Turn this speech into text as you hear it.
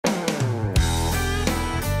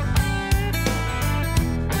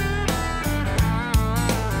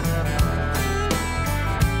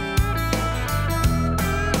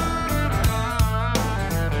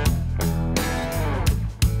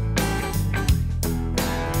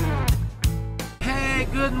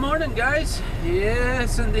good morning, guys.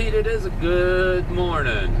 Yes, indeed, it is a good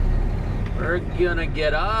morning. We're gonna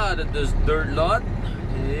get out of this dirt lot.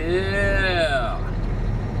 Yeah.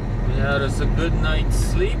 We had us a good night's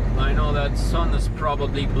sleep. I know that sun is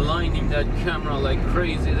probably blinding that camera like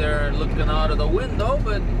crazy there looking out of the window,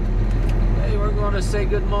 but hey, we're gonna say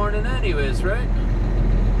good morning anyways, right?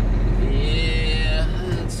 Yeah,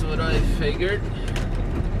 that's what I figured.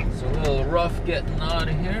 It's a little rough getting out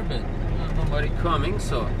of here, but nobody coming,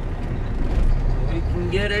 so we can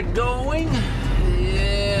get it going.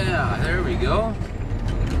 Yeah, there we go.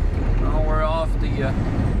 Now we're off the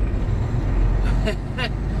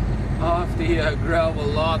off the gravel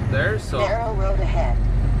lot there. So narrow road ahead.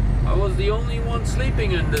 I was the only one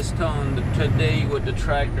sleeping in this town today with the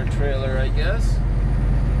tractor trailer, I guess.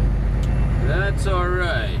 That's all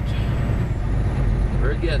right.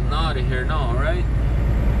 We're getting out of here now, right?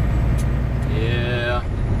 Yeah.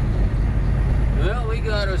 Well, we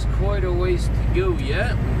got us quite a ways to go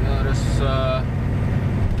yet. We got us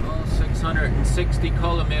 660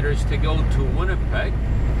 kilometers to go to Winnipeg.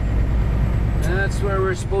 That's where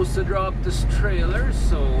we're supposed to drop this trailer.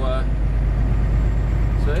 So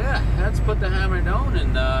yeah, let's put the hammer down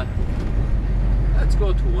and let's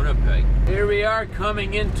go to Winnipeg. Here we are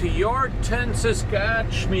coming into Yorkton,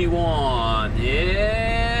 Saskatchewan.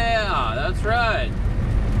 Yeah, that's right.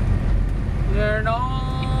 We're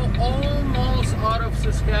now almost out of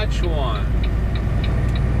Saskatchewan.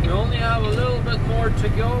 We only have a little bit more to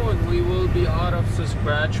go and we will be out of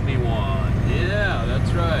Saskatchewan. Yeah,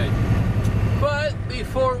 that's right. But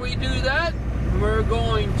before we do that, we're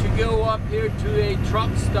going to go up here to a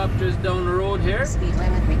truck stop just down the road here. Speed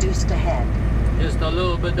limit reduced ahead. Just a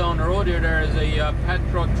little bit down the road here, there is a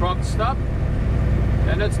Petro truck stop.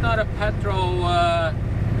 And it's not a Petro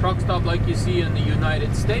truck stop like you see in the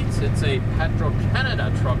United States. It's a Petro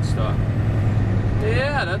Canada truck stop.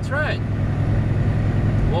 Yeah, that's right.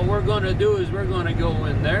 What we're going to do is we're going to go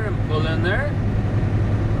in there and pull in there.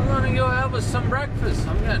 We're going to go have us some breakfast.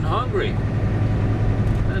 I'm getting hungry.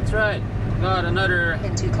 That's right. Got another...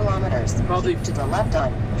 In 2 kilometers, probably keep to the left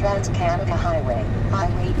on Trans-Canada Highway,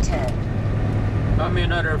 Highway 10. Got me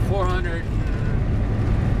another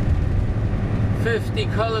 450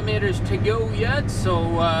 kilometers to go yet,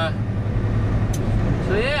 so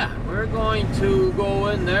yeah, we're going to go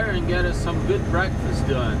in there and get us some good breakfast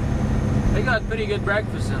done. They got pretty good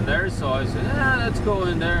breakfast in there, so I said, let's go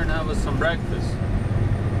in there and have us some breakfast.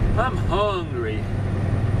 I'm hungry.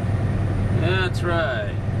 That's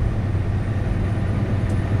right.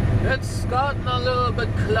 It's gotten a little bit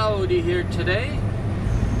cloudy here today.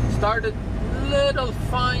 Started little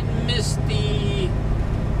fine misty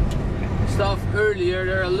stuff earlier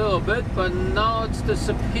there a little bit, but now it's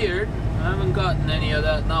disappeared. I haven't gotten any of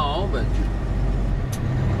that now, but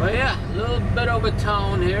yeah, a little bit of a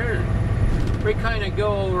town here. We kind of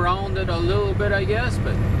go around it a little bit, I guess,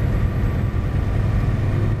 but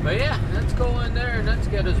yeah, let's go in there and let's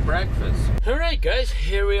get us breakfast. All right, guys,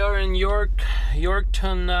 here we are in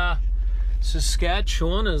Yorkton,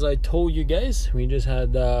 Saskatchewan. As I told you guys, we just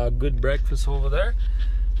had good breakfast over there.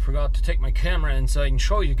 Forgot to take my camera inside and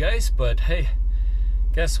show you guys, but hey,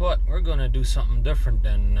 guess what? We're gonna do something different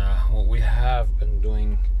than what we have been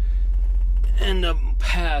doing in the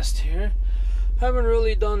past here. Haven't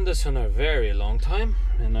really done this in a very long time,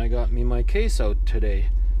 and I got me my case out today.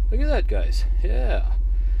 Look at that, guys. Yeah.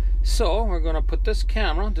 So we're gonna put this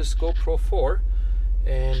camera, this GoPro 4,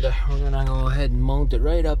 and we're gonna go ahead and mount it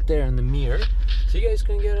right up there in the mirror so you guys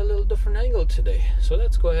can get a little different angle today. So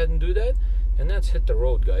let's go ahead and do that and let's hit the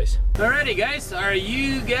road, guys. Alrighty, guys, are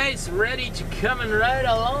you guys ready to come and ride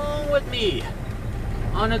along with me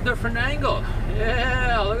on a different angle?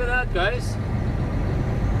 Yeah, look at that, guys.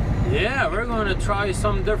 Yeah, we're gonna try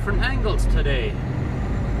some different angles today.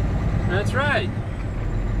 That's right.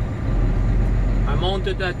 I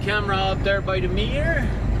mounted that camera up there by the mirror,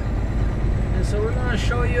 and so we're gonna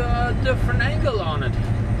show you a different angle on it.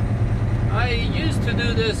 I used to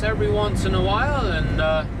do this every once in a while, and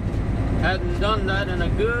hadn't done that in a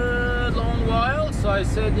good long while, so I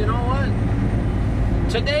said, you know what,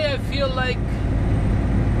 today I feel like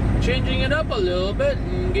changing it up a little bit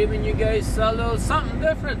and giving you guys a little something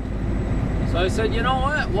different. So I said, you know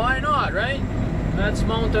what, why not, right? Let's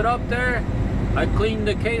mount it up there. I cleaned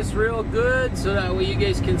the case real good so that way you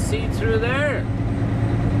guys can see through there.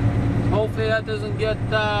 Hopefully that doesn't get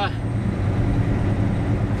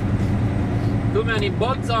too many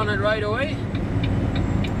bugs on it right away.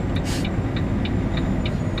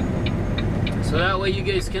 So that way you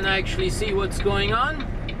guys can actually see what's going on.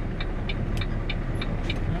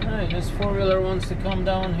 Alright, this four-wheeler wants to come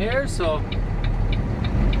down here, so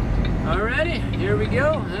Alrighty, here we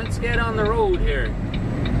go. Let's get on the road here.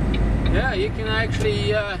 Yeah, you can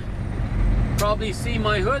actually probably see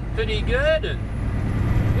my hood pretty good. And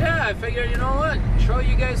yeah, I figured, you know what, show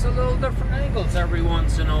you guys a little different angles every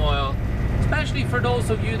once in a while. Especially for those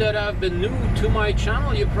of you that have been new to my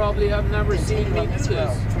channel, you probably have never seen me do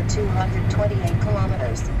this. For 228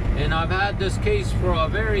 kilometers. And I've had this case for a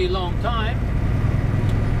very long time.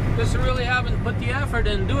 Just really haven't put the effort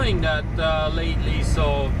in doing that lately,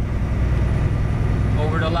 so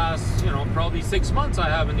over the last, you know, probably 6 months I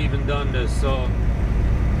haven't even done this, so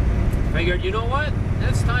figured, you know what,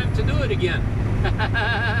 it's time to do it again.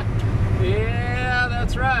 Yeah,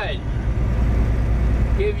 that's right.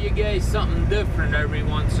 Give you guys something different every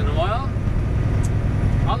once in a while.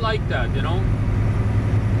 I like that, you know.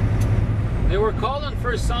 They were calling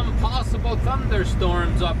for some possible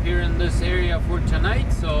thunderstorms up here in this area for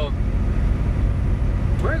tonight, so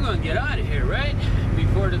we're gonna get out of here, right?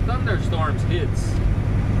 Before the thunderstorms hits.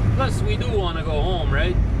 Plus, we do want to go home,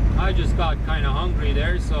 right? I just got kind of hungry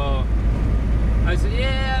there, so I said,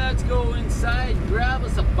 yeah, let's go inside, grab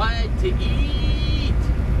us a bite to eat.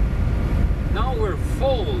 Now we're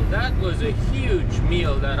full. That was a huge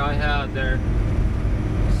meal that I had there.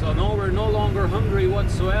 So now we're no longer hungry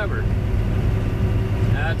whatsoever.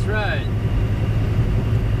 That's right.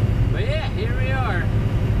 But yeah, here we are.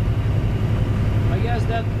 I guess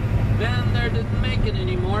that van there didn't make it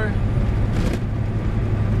anymore.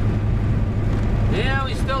 Yeah,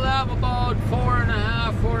 we still have about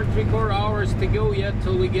 4.5, 4 3/4 hours to go yet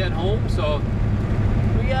till we get home, so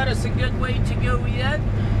we got us a good way to go yet.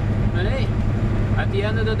 But hey, at the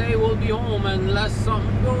end of the day, we'll be home unless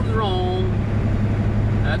something goes wrong.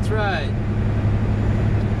 That's right.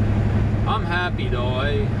 I'm happy though.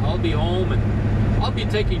 I'll be home and I'll be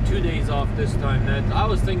taking 2 days off this time. I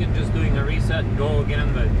was thinking just doing a reset and go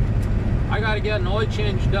again, but I gotta get an oil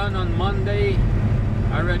change done on Monday.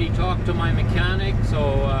 I already talked to my mechanic, so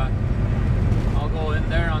I'll go in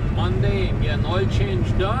there on Monday and get an oil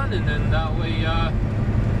change done, and then that way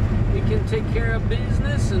we can take care of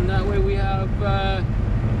business, and that way we have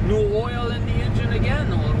new oil in the engine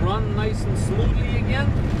again. It'll run nice and smoothly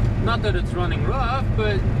again. Not that it's running rough,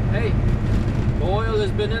 but hey, the oil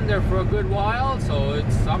has been in there for a good while, so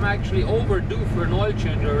I'm actually overdue for an oil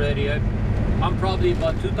change already. I'm probably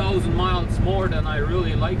about 2,000 miles more than I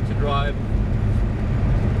really like to drive.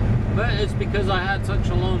 But it's because I had such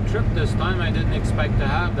a long trip this time, I didn't expect to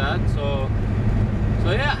have that, so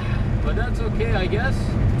yeah, but that's okay, I guess.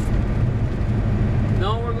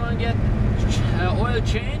 Now we're going to get oil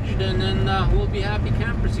changed, and then we'll be happy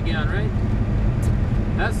campers again, right?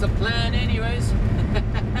 That's the plan anyways.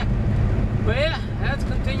 But yeah, let's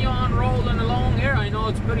continue on rolling along here. I know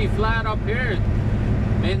it's pretty flat up here.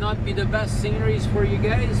 It may not be the best sceneries for you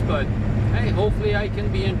guys, but hey, hopefully I can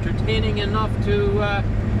be entertaining enough to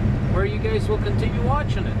where you guys will continue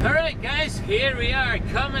watching it. Alright guys, here we are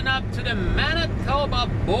coming up to the Manitoba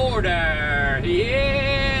border.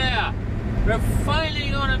 Yeah! We're finally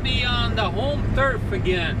gonna be on the home turf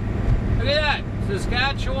again. Look at that,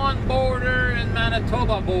 Saskatchewan border and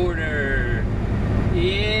Manitoba border.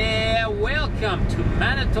 Yeah, welcome to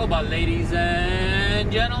Manitoba, ladies and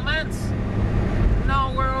gentlemen.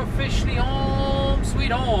 Now we're officially home,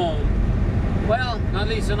 sweet home. Well, at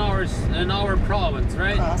least in our province,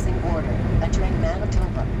 right? Crossing border, entering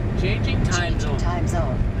Manitoba. Changing time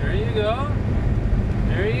zone. There you go.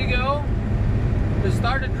 There you go. It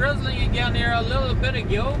started drizzling again here a little bit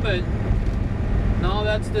ago, but now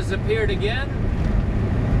that's disappeared again.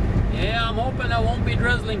 Yeah, I'm hoping it won't be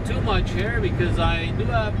drizzling too much here, because I do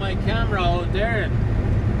have my camera out there, and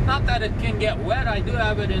not that it can get wet. I do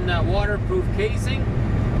have it in that waterproof casing,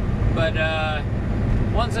 but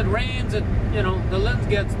once it rains, you know, the lens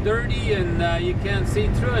gets dirty and you can't see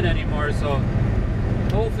through it anymore, so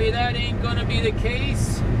hopefully that ain't gonna be the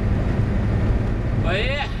case. But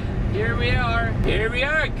yeah, here we are. Here we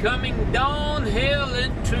are coming downhill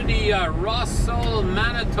into the Russell,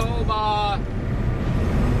 Manitoba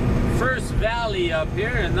first valley up here,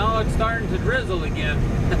 and now it's starting to drizzle again.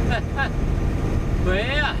 But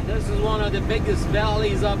yeah, this is one of the biggest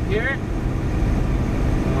valleys up here.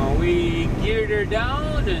 We geared her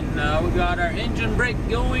down, and we got our engine brake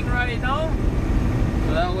going right now,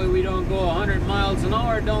 so that way we don't go 100 miles an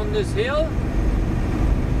hour down this hill.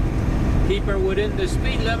 Keep her within the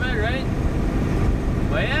speed limit, right?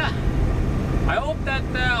 But yeah, I hope that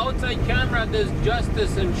the outside camera does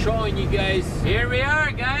justice in showing you guys. Here we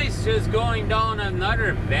are, guys, just going down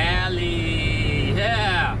another valley.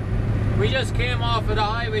 Yeah, we just came off of the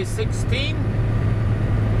Highway 16.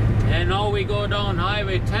 And now we go down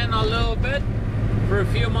Highway 10 a little bit for a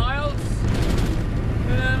few miles.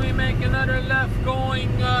 And then we make another left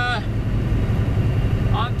going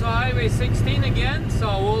onto Highway 16 again.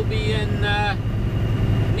 So we'll be in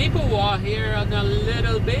Nipawa here in a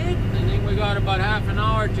little bit. I think we got about half an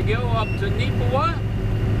hour to go up to Nipawa.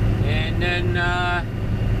 And then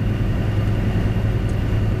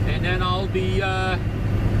I'll be on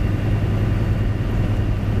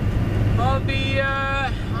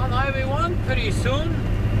Highway 1 pretty soon.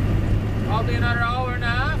 Probably another hour and a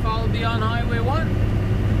half, I'll be on Highway 1.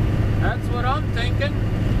 That's what I'm thinking.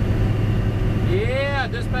 Yeah,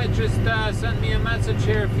 dispatch just sent me a message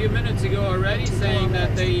here a few minutes ago already saying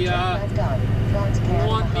that they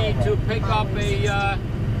want me to pick up a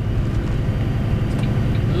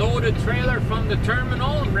loaded trailer from the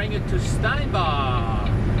terminal and bring it to Steinbach.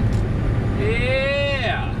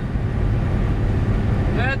 Yeah,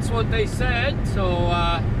 that's what they said. So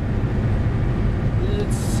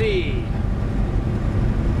let's see.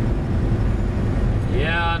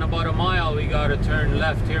 Yeah, in about a mile we gotta turn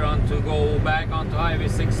left here to go back onto Highway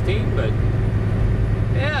 16. But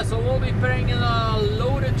yeah, so we'll be bringing a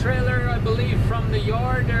loaded trailer, I believe, from the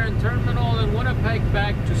yard there in terminal in Winnipeg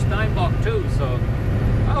back to Steinbach too. So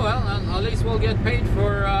oh well, at least we'll get paid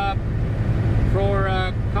for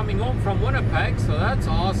coming home from Winnipeg, so that's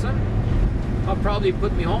awesome. I'll probably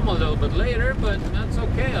put me home a little bit later, but that's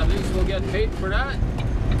okay. At least we'll get paid for that.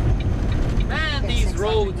 Man, these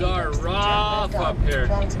roads are rough up here.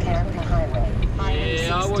 Yeah,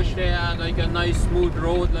 I wish they had like a nice smooth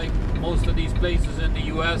road like most of these places in the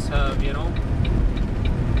US have, you know.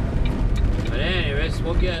 But anyways,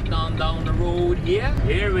 we'll get down the road here.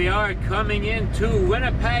 Here we are coming into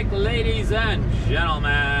Winnipeg, ladies and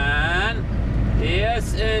gentlemen.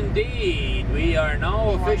 Yes, indeed. We are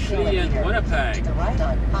now officially in Winnipeg.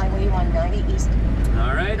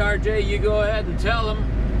 Alright, RJ, you go ahead and tell them.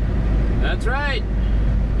 That's right.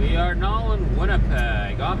 We are now in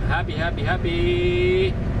Winnipeg. I'm happy, happy,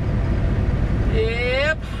 happy.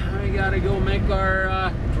 Yep. We gotta go make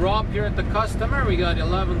our drop here at the customer. We got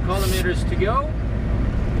 11 kilometers to go.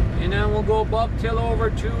 And then we'll go bobtail over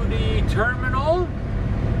to the terminal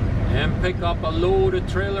and pick up a loaded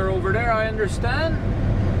trailer over there, I understand.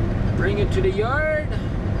 Bring it to the yard.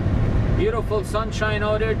 Beautiful sunshine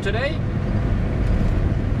out there today.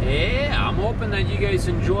 Yeah, I'm hoping that you guys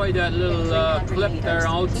enjoyed that little clip there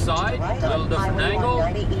outside. A little different angle.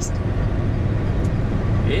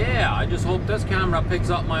 Yeah, I just hope this camera picks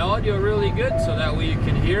up my audio really good so that way you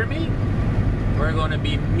can hear me. We're going to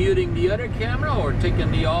be muting the other camera or taking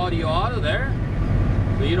the audio out of there,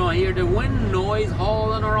 so you don't hear the wind noise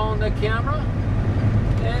hauling around the camera.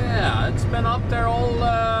 Yeah, it's been up there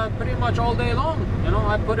all pretty much all day long. You know,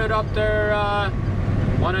 I put it up there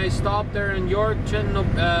when I stopped there in Yorkton,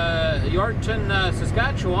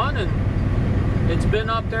 Saskatchewan, and it's been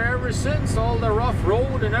up there ever since. All the rough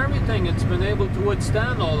road and everything, it's been able to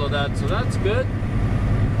withstand all of that, so that's good.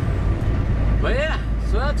 But yeah,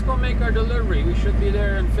 so that's gonna make our delivery. We should be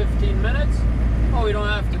there in 15 minutes. Oh, we don't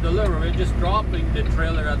have to deliver, we're just dropping the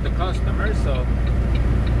trailer at the customer, so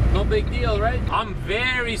no big deal, right? I'm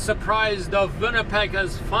very surprised that Winnipeg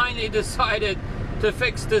has finally decided to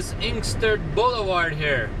fix this Inkster Boulevard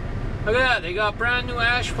here. Look at that, they got brand new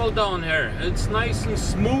asphalt down here. It's nice and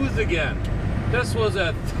smooth again. This was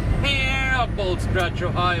a terrible stretch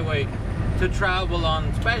of highway to travel on,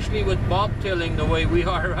 especially with bobtailing the way we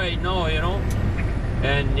are right now, you know.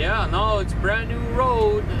 And yeah, now it's brand new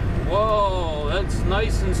road. Whoa, that's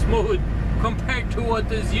nice and smooth compared to what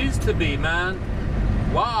this used to be, man.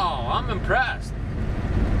 Wow, I'm impressed.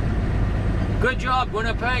 Good job,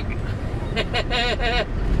 Winnipeg.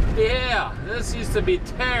 Yeah, this used to be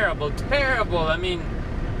terrible, terrible. I mean,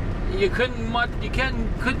 you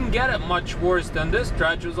couldn't get it much worse than this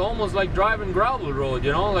stretch. It was almost like driving gravel road,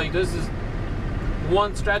 you know. Like, this is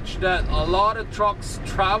one stretch that a lot of trucks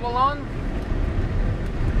travel on,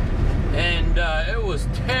 and it was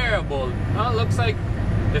terrible. Well, it looks like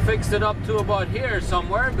they fixed it up to about here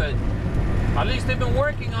somewhere, but at least they've been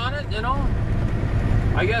working on it, you know.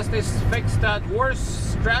 I guess they fixed that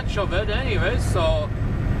worst stretch of it anyways, so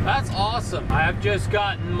that's awesome. I have just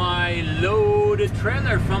gotten my loaded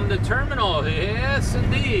trailer from the terminal. Yes,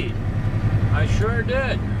 indeed. I sure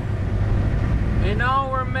did. And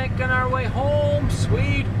now we're making our way home.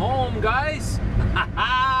 Sweet home, guys.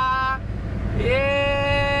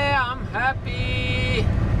 Yeah, I'm happy.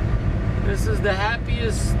 This is the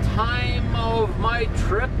happiest time of my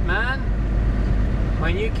trip, man.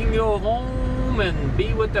 When you can go home and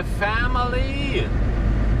be with the family.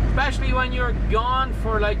 Especially when you're gone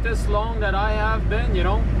for like this long that I have been, you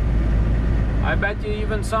know. I bet you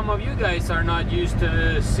even some of you guys are not used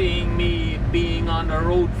to seeing me being on the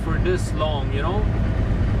road for this long, you know.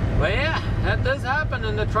 But yeah, that does happen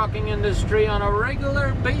in the trucking industry on a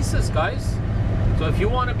regular basis, guys. So if you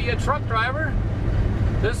want to be a truck driver,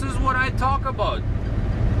 this is what I talk about.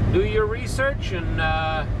 Do your research and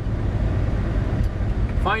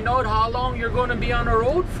find out how long you're going to be on the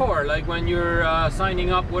road for, like when you're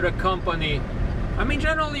signing up with a company. I mean,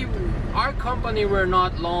 generally, our company, we're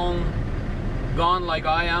not long gone like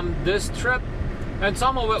I am this trip. And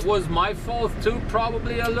some of it was my fault too,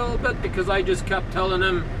 probably a little bit, because I just kept telling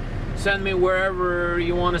him, send me wherever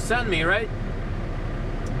you want to send me, right?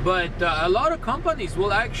 But a lot of companies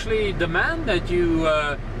will actually demand that you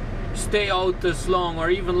stay out this long, or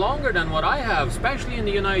even longer than what I have, especially in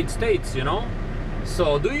the United States, you know?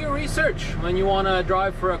 So do your research when you want to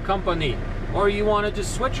drive for a company, or you want to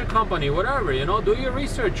just switch a company, whatever, you know? Do your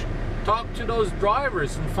research. Talk to those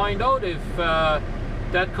drivers and find out if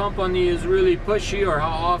that company is really pushy, or how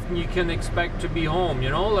often you can expect to be home, you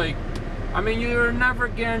know? Like, I mean, you're never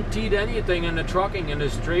guaranteed anything in the trucking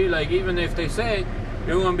industry. Like, even if they say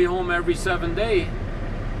you're going to be home every 7 days,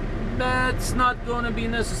 that's not going to be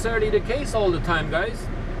necessarily the case all the time, guys.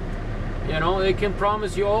 You know, they can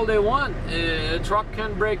promise you all they want. A truck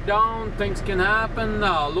can break down, things can happen,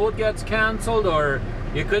 load gets canceled, or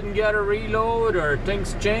you couldn't get a reload, or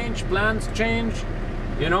things change, plans change,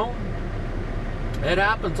 you know? It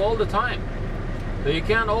happens all the time. So you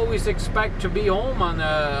can't always expect to be home on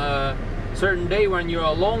a certain day when you're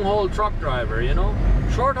a long haul truck driver, you know?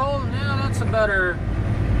 Short haul, yeah, that's a better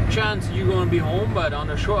chance you're going to be home, but on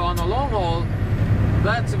a long haul,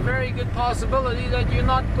 that's a very good possibility that you're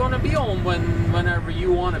not going to be home whenever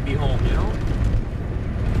you want to be home, you know?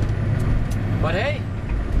 But hey,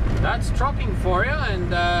 that's trucking for you,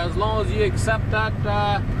 and as long as you accept that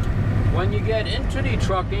when you get into the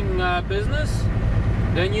trucking business,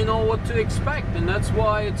 then you know what to expect. And that's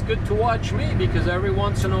why it's good to watch me, because every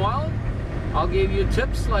once in a while I'll give you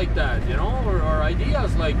tips like that, you know, or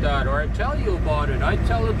ideas like that, or I tell you about it. I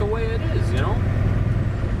tell it the way it is, you know.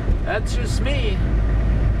 That's just me.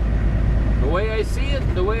 The way I see it,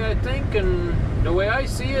 the way I think, and the way I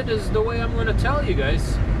see it is the way I'm going to tell you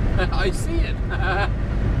guys. I see it.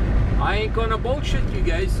 I ain't going to bullshit you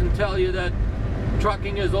guys and tell you that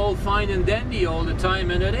trucking is all fine and dandy all the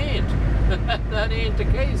time, and it ain't. That ain't the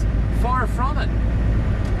case. Far from it.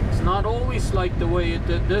 It's not always like the way it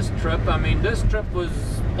did this trip. I mean, this trip was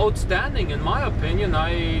outstanding in my opinion.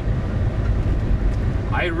 I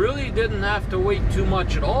really didn't have to wait too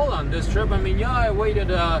much at all on this trip. I mean, yeah, I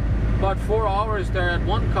waited about 4 hours there at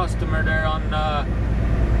one customer there on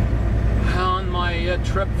my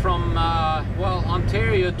trip from well,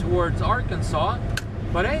 Ontario towards Arkansas.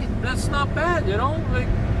 But hey, that's not bad, you know? Like,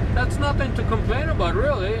 that's nothing to complain about,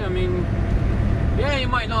 really. I mean, yeah, you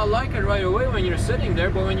might not like it right away when you're sitting there,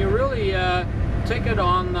 but when you really take it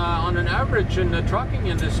on an average in the trucking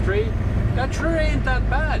industry, that sure ain't that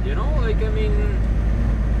bad, you know? Like, I mean,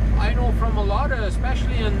 I know from a lot of,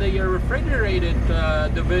 especially in the refrigerated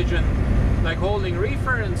division, like holding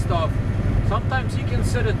reefer and stuff, sometimes you can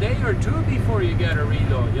sit a day or two before you get a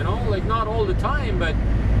reload, you know? Like, not all the time, but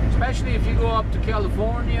especially if you go up to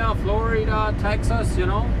California, Florida, Texas, you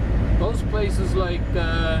know, those places, like,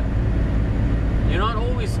 you're not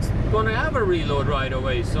always going to have a reload right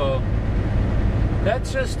away. So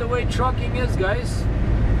that's just the way trucking is, guys,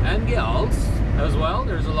 and gals as well.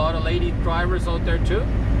 There's a lot of lady drivers out there too,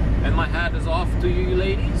 and my hat is off to you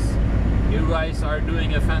ladies. You guys are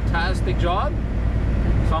doing a fantastic job.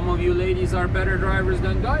 Some of you ladies are better drivers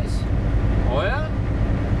than guys. Oh yeah,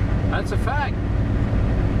 that's a fact.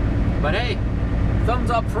 But hey,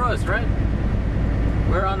 thumbs up for us, right?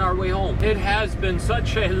 We're on our way home. It has been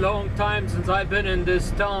such a long time since I've been in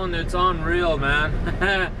this town. It's unreal, man.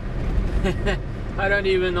 I don't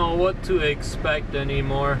even know what to expect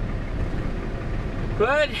anymore.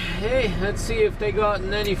 But hey, let's see if they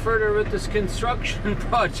gotten any further with this construction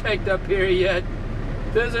project up here yet.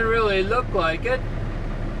 Doesn't really look like it.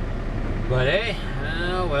 But hey,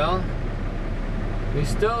 well, we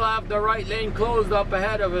still have the right lane closed up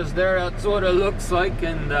ahead of us there. That's what it looks like.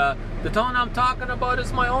 And the town I'm talking about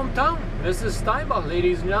is my hometown. This is Steinbach,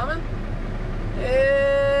 ladies and gentlemen.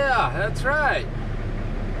 Yeah, that's right.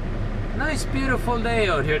 Nice, beautiful day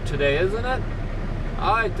out here today, isn't it?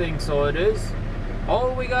 I think so, it is.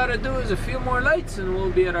 All we gotta do is a few more lights and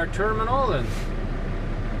we'll be at our terminal, and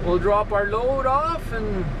we'll drop our load off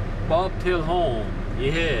and bobtail home.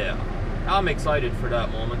 Yeah. I'm excited for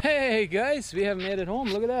that moment. Hey guys, we have made it home.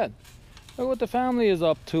 Look at that. Look what the family is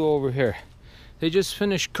up to over here. They just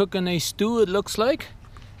finished cooking a stew, it looks like.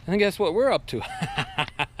 And guess what we're up to?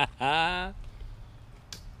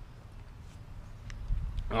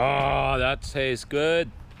 Oh, that tastes good.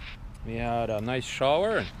 We had a nice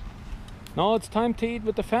shower. Now it's time to eat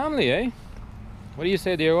with the family, eh? What do you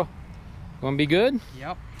say, Diego? Gonna be good?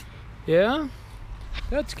 Yep. Yeah?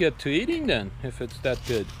 Let's get to eating then, if it's that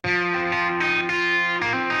good.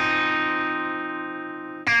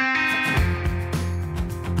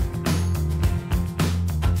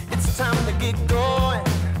 It's time to get going.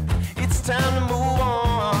 It's time to move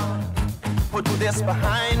on. Put this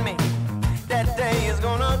behind me. That day is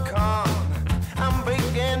gonna come. I'm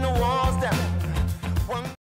breaking the wall.